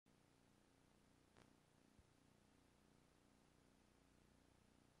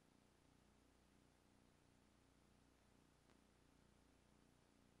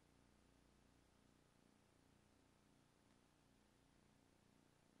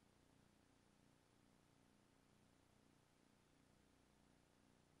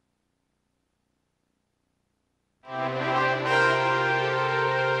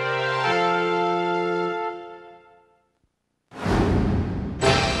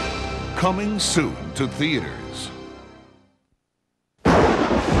Coming soon to theaters.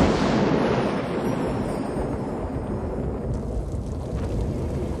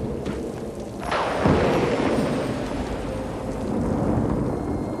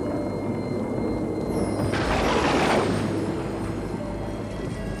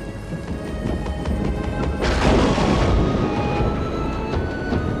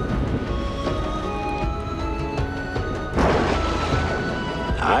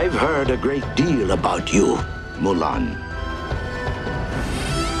 I've heard a great deal about you, Mulan.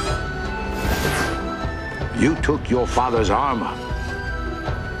 You took your father's armor.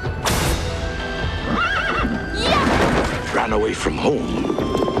 Yeah! Ran away from home.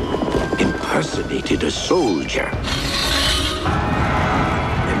 Impersonated a soldier.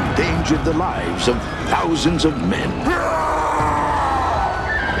 Endangered the lives of thousands of men.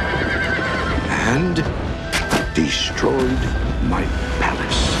 And destroyed my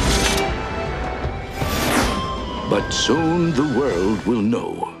palace. But soon the world will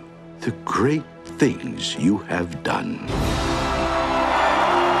know the great things you have done.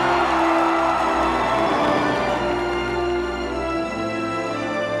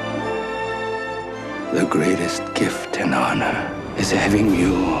 The greatest gift and honor is having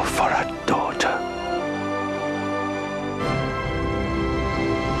you for a daughter.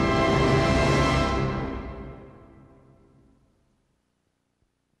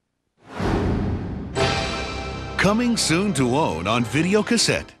 Coming soon to own on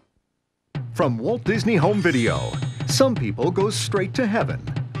Videocassette. From Walt Disney Home Video, some people go straight to heaven.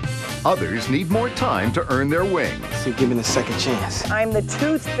 Others need more time to earn their wings. So give me a second chance. I'm the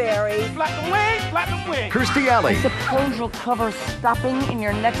Tooth Fairy. Flap the wing, flap the wing. Kirstie Alley. I suppose you'll cover stopping in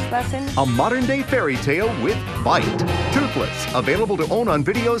your next lesson? A modern-day fairy tale with bite. Toothless, available to own on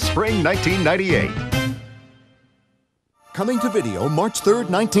video spring 1998. Coming to video March 3rd,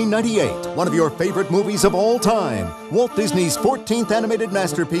 1998. One of your favorite movies of all time. Walt Disney's 14th animated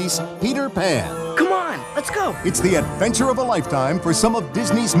masterpiece, Peter Pan. Come on, let's go. It's the adventure of a lifetime for some of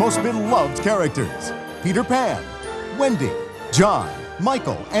Disney's most beloved characters. Peter Pan, Wendy, John,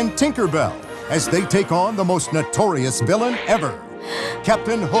 Michael, and Tinkerbell as they take on the most notorious villain ever,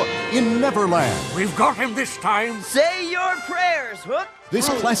 Captain Hook in Neverland. We've got him this time. Say your prayers, Hook. This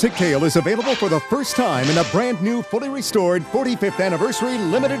classic tale is available for the first time in a brand new, fully restored 45th Anniversary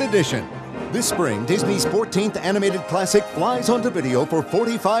Limited Edition. This spring, Disney's 14th animated classic flies onto video for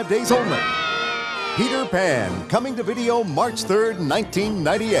 45 days only. Peter Pan, coming to video March 3rd,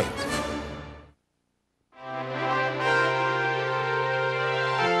 1998.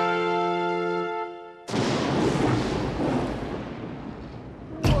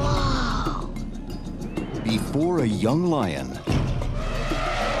 Wow. Before a young lion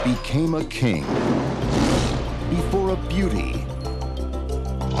became a king, before a beauty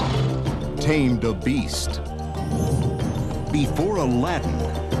tamed a beast, before Aladdin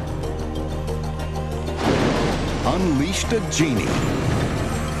unleashed a genie,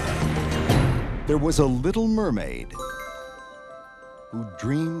 there was a little mermaid who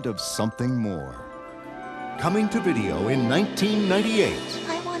dreamed of something more. Coming to video in 1998.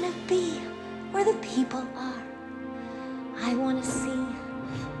 I want to be where the people are. I want to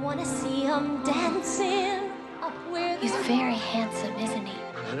see him dancing up where He's very handsome, isn't he?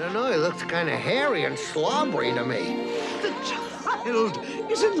 I don't know, he looks kind of hairy and slobbery to me. The child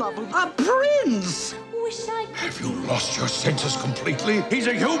is in love with a prince. Wish I could. Have you lost your senses completely? He's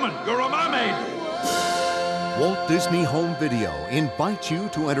a human. You're a mermaid. Walt Disney Home Video invites you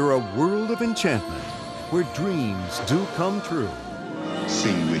to enter a world of enchantment where dreams do come true.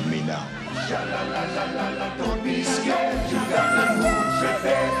 Sing with me now. Don't be scared, you got the mood right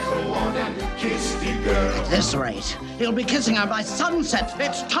there. Go on and kiss the girl. At this rate, he'll be kissing her by sunset.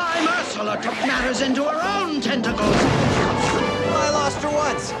 It's time Ursula took matters into her own tentacles. I lost her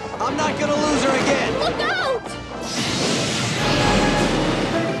once. I'm not gonna lose her again. Look out!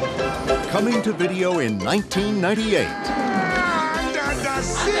 Coming to video in 1998. Under the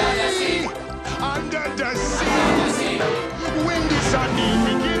sea! Under the sea! When the sun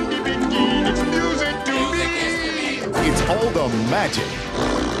begin to begin, it's music to me! It's all the magic,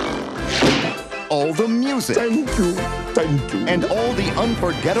 all the music, Thank you. and all the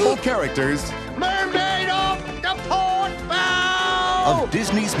unforgettable characters Mermaid off the port bow! of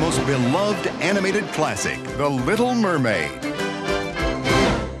Disney's most beloved animated classic, The Little Mermaid.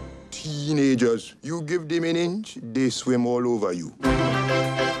 Teenagers, you give them an inch, they swim all over you.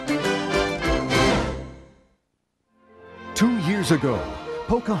 2 years ago,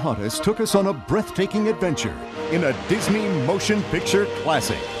 Pocahontas took us on a breathtaking adventure in a Disney motion picture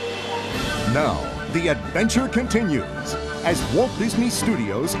classic. Now, the adventure continues as Walt Disney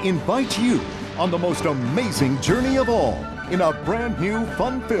Studios invite you on the most amazing journey of all in a brand new,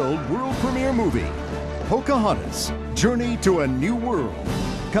 fun-filled world premiere movie, Pocahontas, Journey to a New World,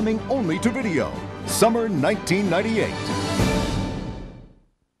 coming only to video, summer 1998.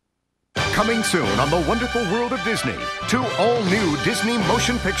 Coming soon on the wonderful world of Disney, 2 all-new Disney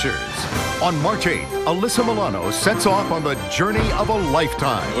motion pictures. On March 8th, Alyssa Milano sets off on the journey of a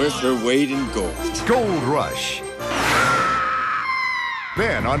lifetime. Worth her weight in gold. Gold Rush.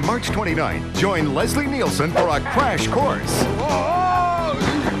 Then on March 29th, join Leslie Nielsen for a crash course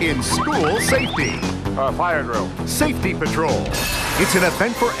in school safety. Fire drill. Safety Patrol. It's an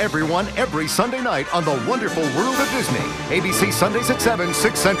event for everyone every Sunday night on the wonderful world of Disney. ABC Sundays at 7,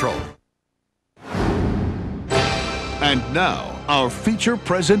 6 Central. And now, our feature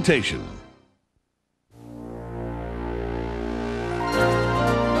presentation.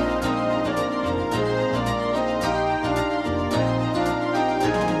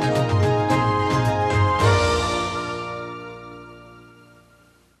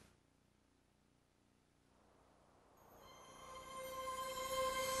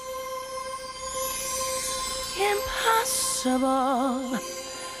 Impossible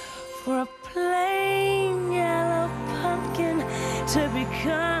for a plain yellow pumpkin to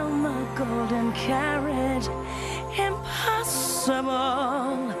become a golden carrot. Impossible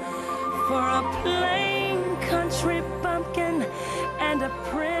for a plain country bumpkin and a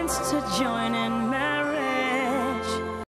prince to join in